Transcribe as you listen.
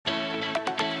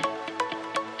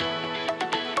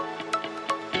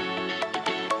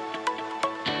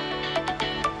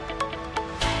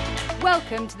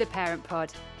Welcome to the Parent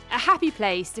Pod, a happy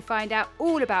place to find out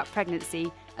all about pregnancy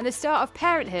and the start of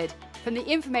parenthood from the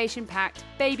information-packed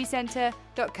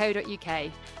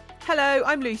babycentre.co.uk. Hello,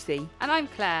 I'm Lucy. And I'm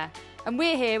Claire, and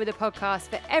we're here with a podcast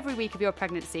for every week of your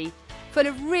pregnancy, full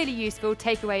of really useful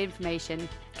takeaway information.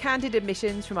 Candid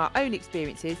admissions from our own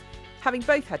experiences, having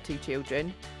both had 2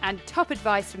 children. And top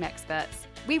advice from experts.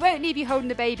 We won't leave you holding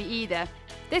the baby either.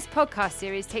 This podcast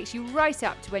series takes you right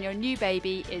up to when your new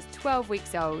baby is 12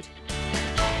 weeks old.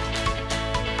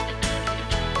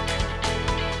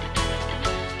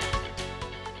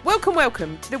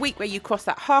 Welcome to the week where you cross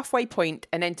that halfway point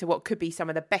and enter what could be some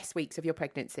of the best weeks of your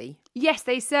pregnancy. Yes,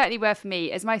 they certainly were for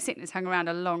me, as my sickness hung around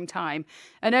a long time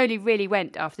and only really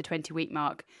went after the 20-week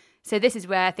mark. So this is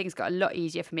where things got a lot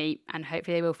easier for me, and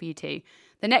hopefully they will for you too.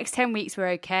 The next 10 weeks were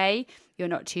okay. You're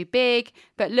not too big,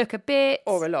 but look a bit...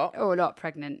 Or a lot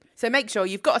pregnant. So make sure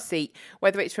you've got a seat,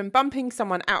 whether it's from bumping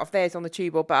someone out of theirs on the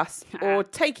tube or bus, or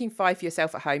taking 5 for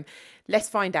yourself at home. Let's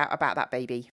find out about that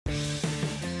baby.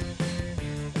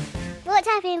 What's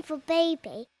happening for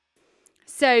baby?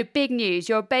 So, big news.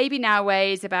 Your baby now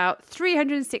weighs about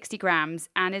 360 grams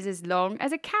and is as long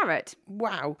as a carrot.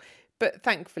 Wow. But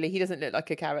thankfully, he doesn't look like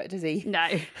a carrot, does he? No.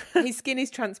 His skin is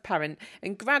transparent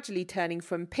and gradually turning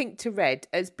from pink to red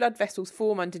as blood vessels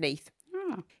form underneath.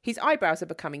 Oh. His eyebrows are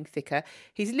becoming thicker,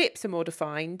 his lips are more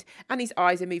defined, and his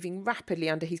eyes are moving rapidly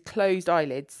under his closed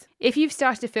eyelids. If you've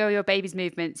started to feel your baby's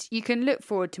movements, you can look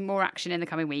forward to more action in the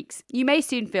coming weeks. You may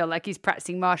soon feel like he's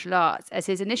practicing martial arts as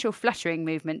his initial fluttering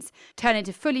movements turn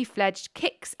into fully fledged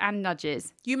kicks and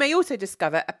nudges. You may also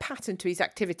discover a pattern to his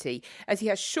activity as he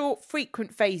has short,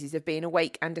 frequent phases of being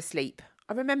awake and asleep.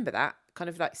 I remember that, kind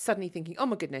of like suddenly thinking, oh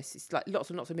my goodness, it's like lots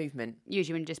and lots of movement.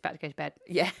 Usually when you're just about to go to bed.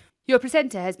 Yeah. Your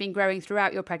placenta has been growing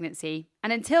throughout your pregnancy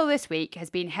and until this week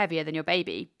has been heavier than your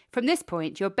baby. From this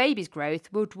point, your baby's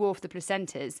growth will dwarf the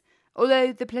placenta's,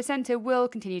 although the placenta will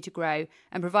continue to grow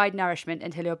and provide nourishment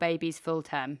until your baby's full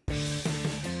term.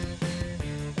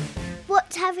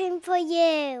 What's happening for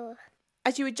you?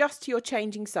 As you adjust to your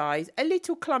changing size, a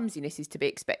little clumsiness is to be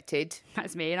expected.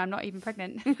 That's me, and I'm not even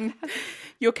pregnant.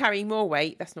 You're carrying more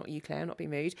weight. That's not you, Claire, not being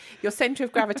moved. Your centre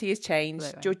of gravity has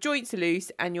changed, your joints are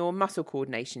loose, and your muscle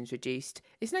coordination's reduced.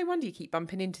 It's no wonder you keep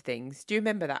bumping into things. Do you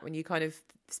remember that when you kind of,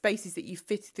 spaces that you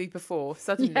fitted through before,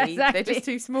 suddenly Yeah, exactly. They're just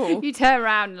too small? You turn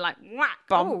around and like, whack,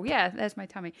 Bump. Oh yeah, there's my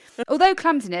tummy. Although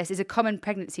clumsiness is a common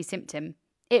pregnancy symptom,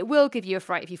 it will give you a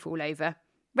fright if you fall over.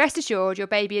 Rest assured, your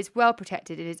baby is well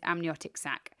protected in his amniotic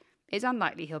sac. It's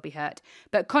unlikely he'll be hurt,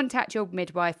 but contact your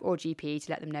midwife or GP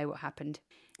to let them know what happened.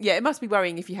 Yeah, it must be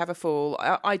worrying if you have a fall.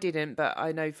 I didn't, but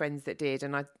I know friends that did,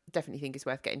 and I definitely think it's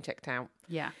worth getting checked out.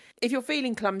 Yeah. If you're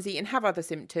feeling clumsy and have other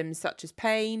symptoms such as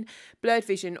pain, blurred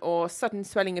vision, or sudden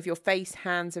swelling of your face,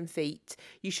 hands and feet,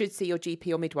 you should see your GP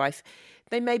or midwife.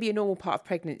 They may be a normal part of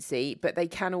pregnancy, but they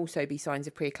can also be signs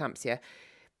of preeclampsia.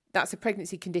 That's a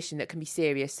pregnancy condition that can be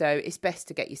serious, so it's best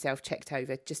to get yourself checked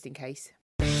over just in case.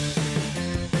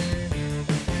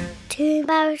 Too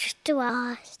embarrassed to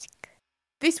ask.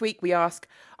 This week we ask,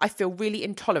 I feel really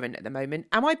intolerant at the moment.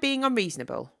 Am I being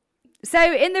unreasonable?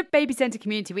 So in the baby centre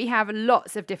community, we have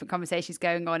lots of different conversations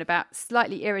going on about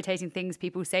slightly irritating things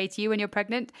people say to you when you're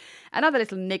pregnant and other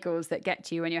little niggles that get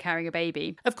to you when you're carrying a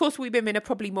baby. Of course, we women are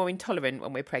probably more intolerant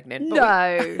when we're pregnant.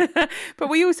 No. But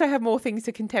we also have more things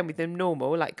to contend with than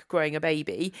normal, like growing a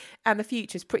baby. And the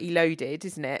future's pretty loaded,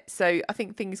 isn't it? So I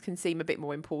think things can seem a bit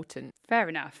more important. Fair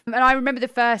enough. And I remember the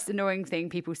first annoying thing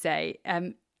people say,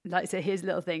 so here's a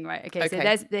little thing, right? Okay. So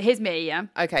here's me, yeah?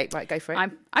 Okay, right, go for it.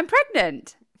 I'm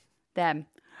pregnant. Them.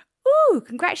 Ooh,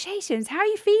 congratulations. How are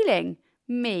you feeling?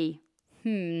 Me.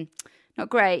 Not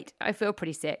great. I feel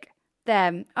pretty sick.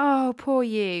 Them. Oh, poor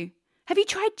you. Have you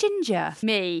tried ginger?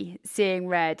 Me, seeing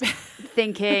red,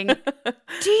 thinking,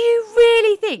 do you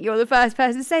really think you're the first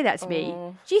person to say that to me?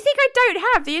 Do you think I don't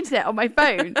have the internet on my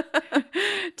phone?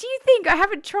 Do you think I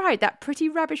haven't tried that pretty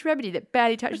rubbish remedy that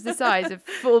barely touches the size of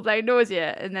full-blown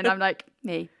nausea? And then I'm like,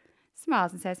 me,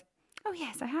 smiles and says, oh,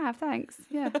 yes, I have. Thanks.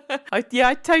 Yeah. I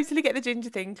totally get the ginger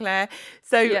thing, Claire.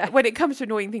 So when it comes to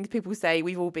annoying things people say,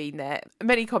 we've all been there.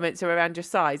 Many comments are around your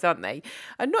size, aren't they?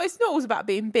 And it's not always about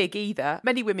being big either.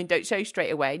 Many women don't show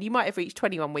straight away, and you might have reached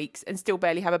 21 weeks and still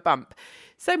barely have a bump.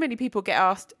 So many people get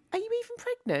asked, are you even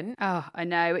pregnant? Oh, I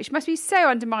know, which must be so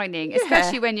undermining,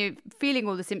 especially when you're feeling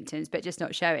all the symptoms but just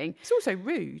not showing. It's also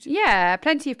rude. Yeah,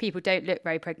 plenty of people don't look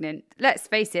very pregnant. Let's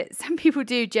face it, some people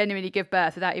do genuinely give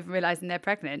birth without even realising they're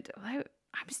pregnant. Although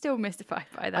I'm still mystified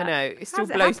by that. I know, it still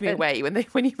blows me away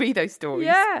when you read those stories.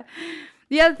 Yeah.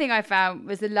 The other thing I found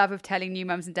was the love of telling new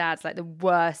mums and dads like the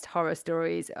worst horror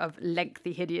stories of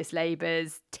lengthy, hideous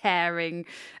labours, tearing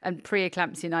and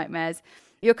pre-eclampsia nightmares.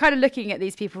 You're kind of looking at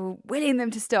these people, willing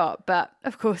them to stop, but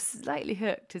of course, slightly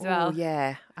hooked as well. Oh,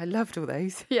 yeah. I loved all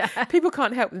those. Yeah. People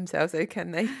can't help themselves though,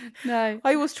 can they? No.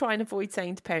 I always try and avoid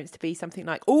saying to parents to be something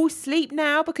like, oh, sleep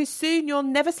now because soon you'll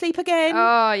never sleep again.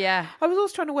 Oh, yeah. I was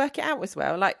always trying to work it out as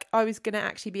well. Like I was going to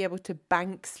actually be able to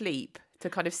bank sleep to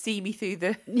kind of see me through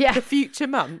the future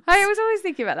months. I was always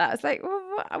thinking about that. I was like, well,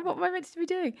 what am I meant to be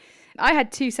doing? I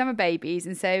had 2 summer babies,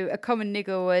 and so a common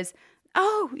niggle was,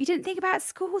 oh, you didn't think about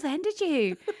school then, did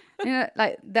you?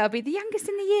 Like, they'll be the youngest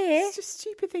in the year. It's just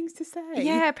stupid things to say.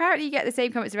 Yeah, apparently you get the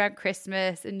same comments around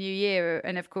Christmas and New Year,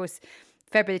 and of course,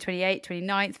 February the 28th,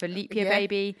 29th for leap year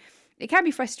baby. It can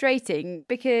be frustrating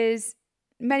because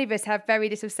many of us have very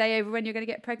little say over when you're going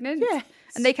to get pregnant. Yes.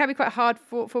 And they can be quite hard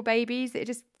for babies. They're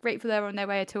just grateful they're on their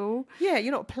way at all. Yeah,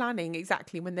 you're not planning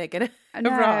exactly when they're going to No,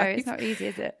 arrive. it's not easy,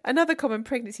 is it? Another common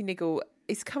pregnancy niggle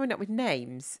is coming up with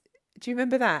names. Do you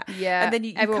remember that? Yeah. And then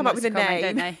you Everyone come up with a wants to comment,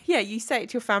 name. don't they? Yeah, you say it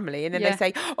to your family and then Yeah.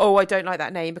 they say, oh, I don't like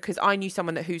that name because I knew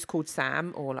someone who's called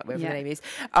Sam or like whatever Yeah. the name is.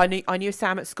 I knew a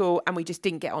Sam at school and we just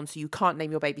didn't get on, so you can't name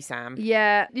your baby Sam.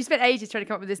 Yeah, you spent ages trying to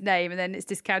come up with this name and then it's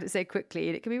discounted so quickly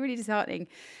and it can be really disheartening.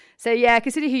 So yeah,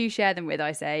 consider who you share them with,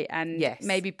 I say, and Yes.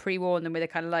 maybe pre-warn them with a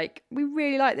kind of like, we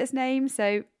really like this name,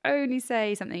 so only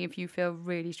say something if you feel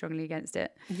really strongly against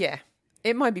it. Yeah.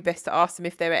 It might be best to ask them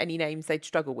if there are any names they'd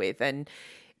struggle with, and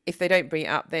if they don't bring it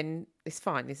up, then it's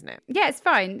fine, isn't it? Yeah, it's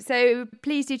fine. So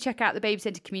please do check out the Baby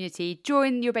Centre community,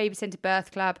 join your Baby Centre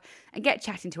birth club and get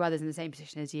chatting to others in the same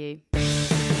position as you.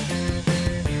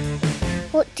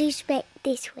 What do you expect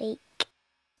this week?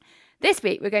 This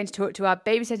week, we're going to talk to our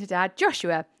Baby Centre dad,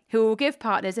 Joshua, who will give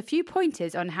partners a few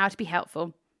pointers on how to be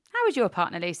helpful. How was your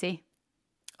partner, Lucy?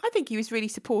 I think he was really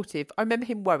supportive. I remember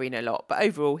him worrying a lot, but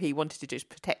overall he wanted to just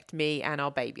protect me and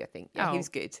our baby, I think. Yeah, Oh. he was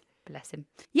good. Bless him.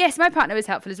 Yes, my partner was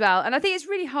helpful as well. And I think it's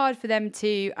really hard for them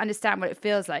to understand what it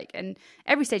feels like. And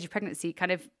every stage of pregnancy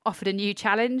kind of offered a new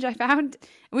challenge, I found.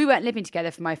 We weren't living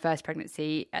together for my first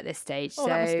pregnancy at this stage. Oh, so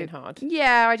that must have been hard.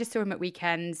 Yeah, I just saw him at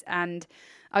weekends and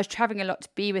I was travelling a lot to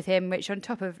be with him, which on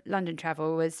top of London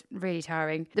travel was really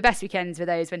tiring. The best weekends were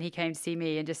those when he came to see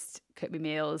me and just cooked me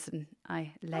meals and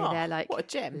I lay there like what a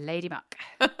gem. Lady Muck.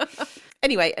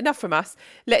 Anyway, enough from us.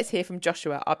 Let's hear from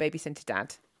Joshua, our baby centre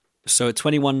dad. So at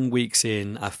 21 weeks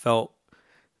in, I felt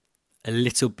a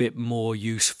little bit more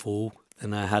useful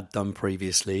than I had done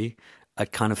previously. I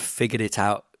kind of figured it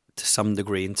out to some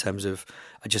degree in terms of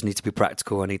I just need to be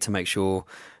practical. I need to make sure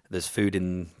there's food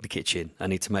in the kitchen. I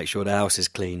need to make sure the house is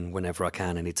clean whenever I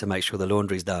can. I need to make sure the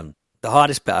laundry's done. The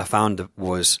hardest bit I found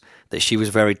was that she was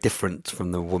very different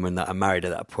from the woman that I married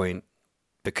at that point,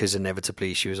 because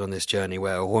inevitably she was on this journey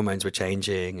where her hormones were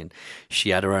changing and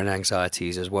she had her own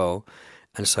anxieties as well.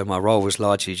 And so my role was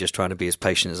largely just trying to be as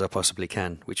patient as I possibly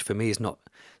can, which for me is not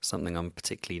something I'm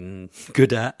particularly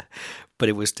good at, but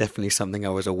it was definitely something I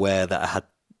was aware that I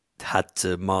had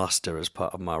to master as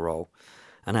part of my role.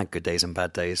 And I had good days and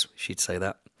bad days, she'd say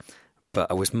that. But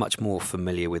I was much more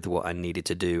familiar with what I needed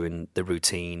to do and the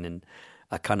routine. And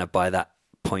I kind of, by that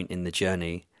point in the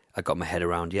journey, I got my head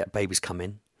around, yeah, baby's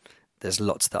coming. There's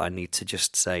lots that I need to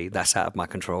just say, that's out of my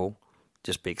control.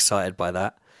 Just be excited by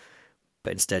that.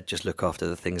 But instead just look after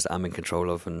the things that I'm in control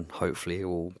of and hopefully it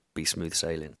will be smooth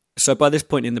sailing. So by this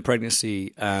point in the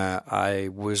pregnancy, I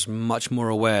was much more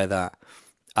aware that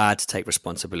I had to take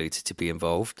responsibility to be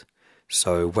involved.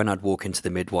 So when I'd walk into the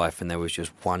midwife and there was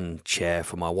just one chair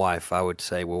for my wife, I would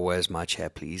say, well, where's my chair,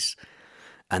 please?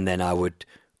 And then I would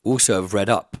also have read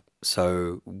up.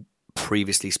 So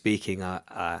previously speaking,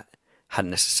 I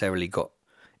hadn't necessarily got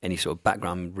any sort of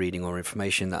background reading or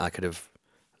information that I could have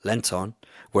lent on.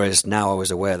 Whereas now I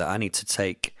was aware that I need to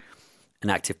take an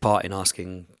active part in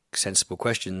asking sensible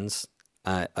questions.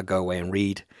 I go away and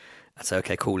read. I say,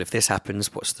 okay, cool, if this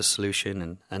happens, what's the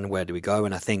solution and where do we go?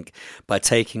 And I think by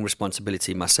taking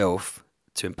responsibility myself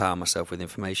to empower myself with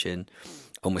information,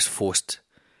 almost forced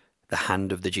the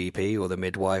hand of the GP or the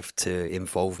midwife to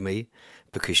involve me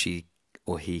because she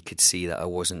or he could see that I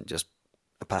wasn't just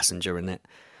a passenger in it,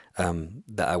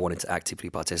 that I wanted to actively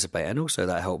participate. And also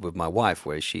that helped with my wife,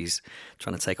 where she's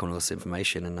trying to take on all this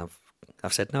information and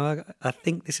I've said, no, I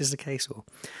think this is the case.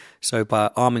 So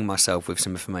by arming myself with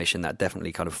some information, that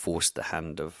definitely kind of forced the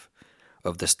hand of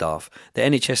the staff. The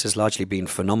NHS has largely been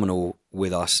phenomenal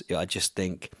with us. I just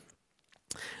think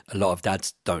a lot of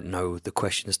dads don't know the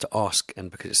questions to ask,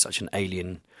 and because it's such an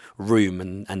alien room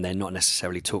and they're not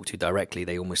necessarily talked to directly,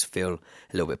 they almost feel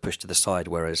a little bit pushed to the side,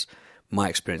 whereas my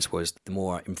experience was the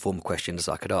more informed questions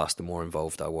I could ask, the more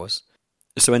involved I was.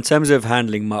 So in terms of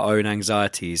handling my own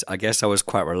anxieties, I guess I was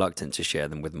quite reluctant to share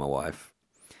them with my wife.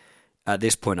 At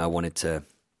this point, I wanted to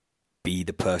be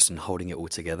the person holding it all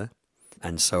together.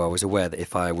 And so I was aware that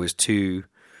if I was too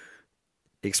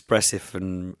expressive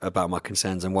and about my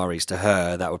concerns and worries to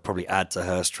her, that would probably add to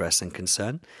her stress and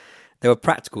concern. There were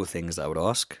practical things that I would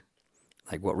ask,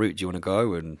 like what route do you want to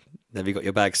go, and have you got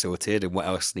your bag sorted, and what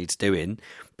else needs doing.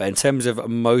 But in terms of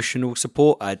emotional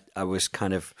support, I was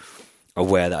kind of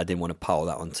aware that I didn't want to pile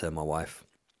that onto my wife.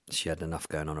 She had enough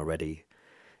going on already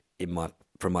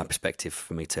from my perspective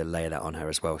for me to lay that on her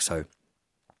as well. So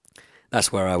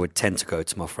that's where I would tend to go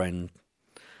to my friend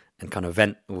and kind of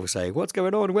vent or say, what's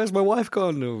going on? Where's my wife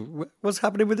gone? Or what's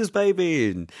happening with this baby?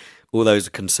 And all those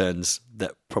concerns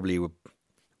that probably were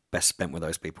best spent with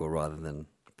those people rather than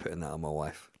putting that on my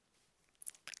wife.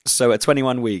 So at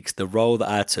 21 weeks, the role that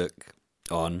I took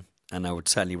on, and I would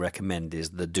certainly recommend,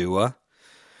 is the doer.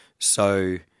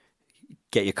 So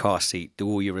get your car seat, do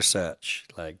all your research,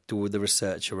 do all the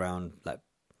research around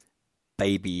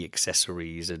baby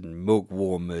accessories and milk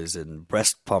warmers and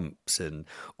breast pumps and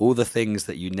all the things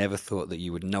that you never thought that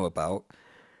you would know about.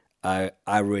 I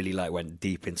really went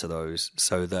deep into those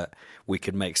so that we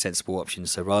could make sensible options.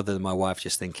 So rather than my wife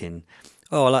just thinking,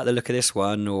 oh, I like the look of this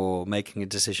one, or making a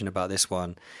decision about this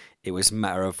one, it was a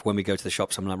matter of when we go to the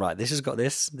shops, I'm like, right, this has got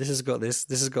this, this has got this,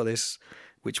 this has got this.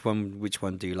 Which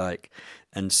one do you like?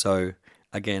 And so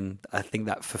again, I think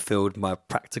that fulfilled my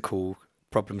practical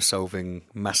problem-solving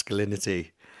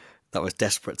masculinity that was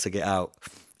desperate to get out.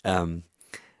 And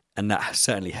that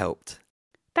certainly helped.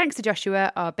 Thanks to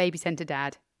Joshua, our baby centre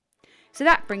dad. So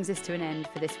that brings us to an end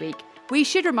for this week. We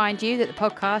should remind you that the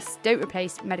podcasts don't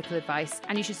replace medical advice,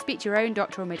 and you should speak to your own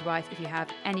doctor or midwife if you have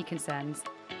any concerns.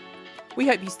 We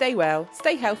hope you stay well,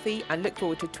 stay healthy, and look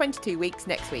forward to 22 weeks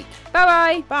next week.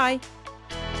 Bye-bye. Bye.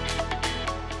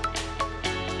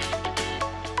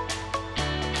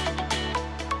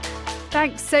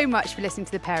 Thanks so much for listening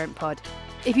to the Parent Pod.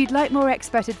 If you'd like more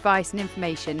expert advice and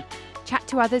information, chat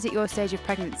to others at your stage of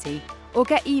pregnancy, or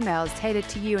get emails tailored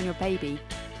to you and your baby,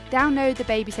 download the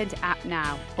Baby Centre app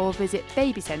now or visit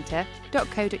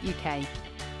babycentre.co.uk.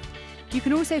 You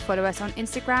can also follow us on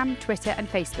Instagram, Twitter and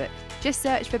Facebook. Just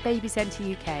search for Baby Centre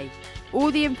UK. All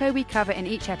the info we cover in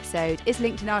each episode is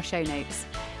linked in our show notes.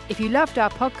 If you loved our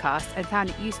podcast and found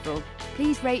it useful,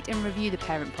 please rate and review the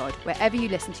Parent Pod wherever you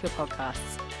listen to your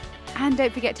podcasts. And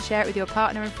don't forget to share it with your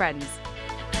partner and friends.